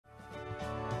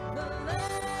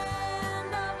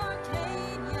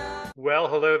Well,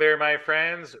 hello there, my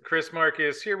friends. Chris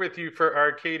Marcus here with you for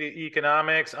Arcadia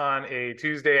Economics on a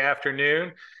Tuesday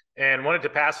afternoon, and wanted to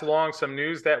pass along some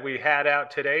news that we had out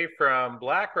today from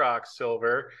BlackRock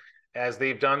Silver, as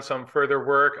they've done some further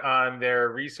work on their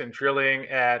recent drilling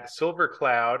at Silver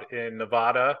Cloud in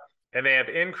Nevada, and they have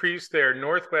increased their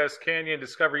Northwest Canyon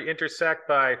Discovery Intersect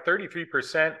by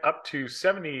 33% up to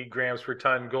 70 grams per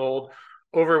ton gold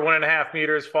over 1.5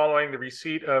 meters following the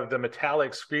receipt of the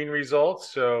metallic screen results.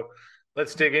 So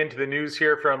let's dig into the news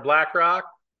here from BlackRock,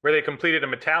 where they completed a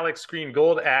metallic screen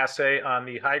gold assay on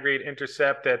the high-grade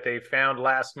intercept that they found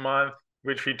last month,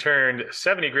 which returned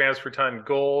 70 grams per ton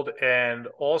gold. And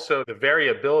also the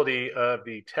variability of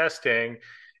the testing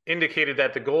indicated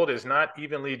that the gold is not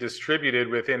evenly distributed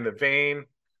within the vein.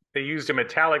 They used a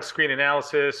metallic screen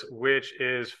analysis, which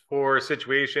is for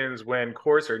situations when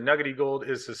coarse or nuggety gold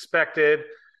is suspected,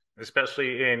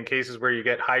 especially in cases where you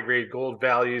get high-grade gold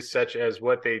values, such as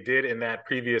what they did in that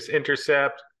previous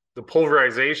intercept. The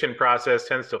pulverization process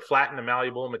tends to flatten the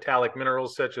malleable metallic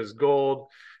minerals, such as gold.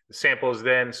 The sample is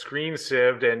then screen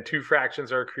sieved, and two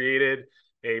fractions are created: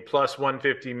 a plus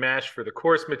 150 mesh for the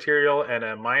coarse material and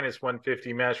a minus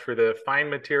 150 mesh for the fine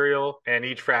material. And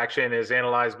each fraction is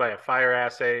analyzed by a fire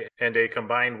assay, and a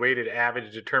combined weighted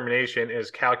average determination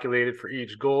is calculated for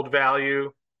each gold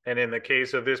value. And in the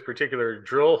case of this particular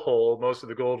drill hole, most of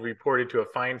the gold reported to a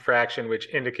fine fraction, which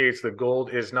indicates the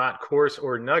gold is not coarse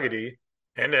or nuggety.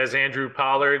 And as Andrew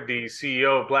Pollard, the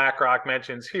CEO of BlackRock,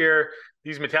 mentions here,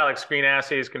 these metallic screen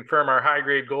assays confirm our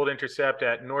high-grade gold intercept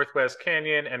at Northwest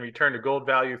Canyon and return a gold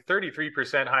value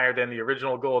 33% higher than the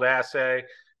original gold assay.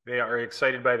 They are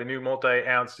excited by the new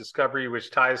multi-ounce discovery,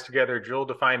 which ties together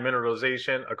drill-defined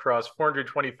mineralization across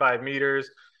 425 meters.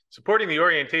 Supporting the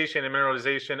orientation and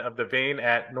mineralization of the vein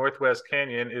at Northwest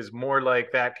Canyon is more like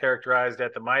that characterized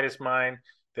at the Midas mine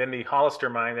than the Hollister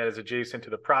mine that is adjacent to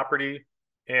the property.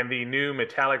 And the new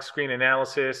metallic screen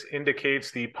analysis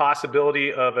indicates the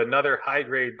possibility of another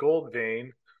high-grade gold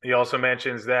vein. He also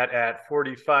mentions that at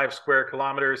 45 square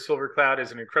kilometers, Silver Cloud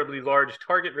is an incredibly large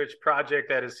target-rich project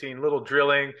that has seen little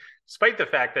drilling, despite the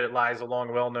fact that it lies along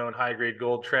a well-known high-grade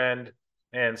gold trend.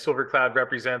 And Silver Cloud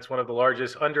represents one of the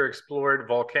largest underexplored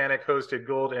volcanic-hosted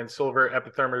gold and silver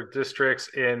epithermal districts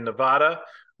in Nevada,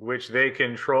 which they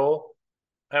control.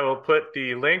 I will put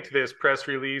the link to this press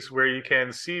release where you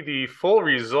can see the full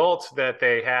results that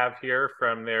they have here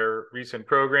from their recent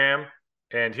program.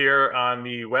 And here on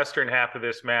the western half of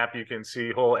this map, you can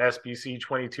see hole SBC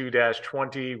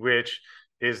 22-20, which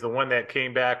is the one that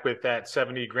came back with that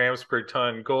 70 grams per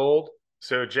ton gold.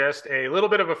 So just a little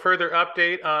bit of a further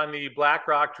update on the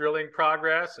BlackRock drilling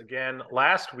progress. Again,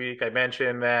 last week I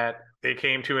mentioned that they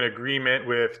came to an agreement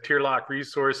with Tierlock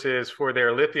Resources for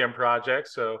their lithium project.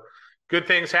 So good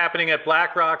things happening at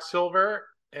BlackRock Silver.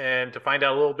 And to find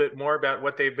out a little bit more about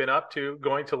what they've been up to,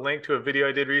 going to link to a video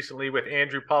I did recently with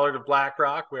Andrew Pollard of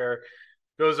BlackRock, where it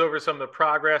goes over some of the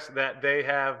progress that they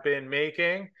have been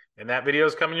making. And that video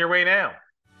is coming your way now.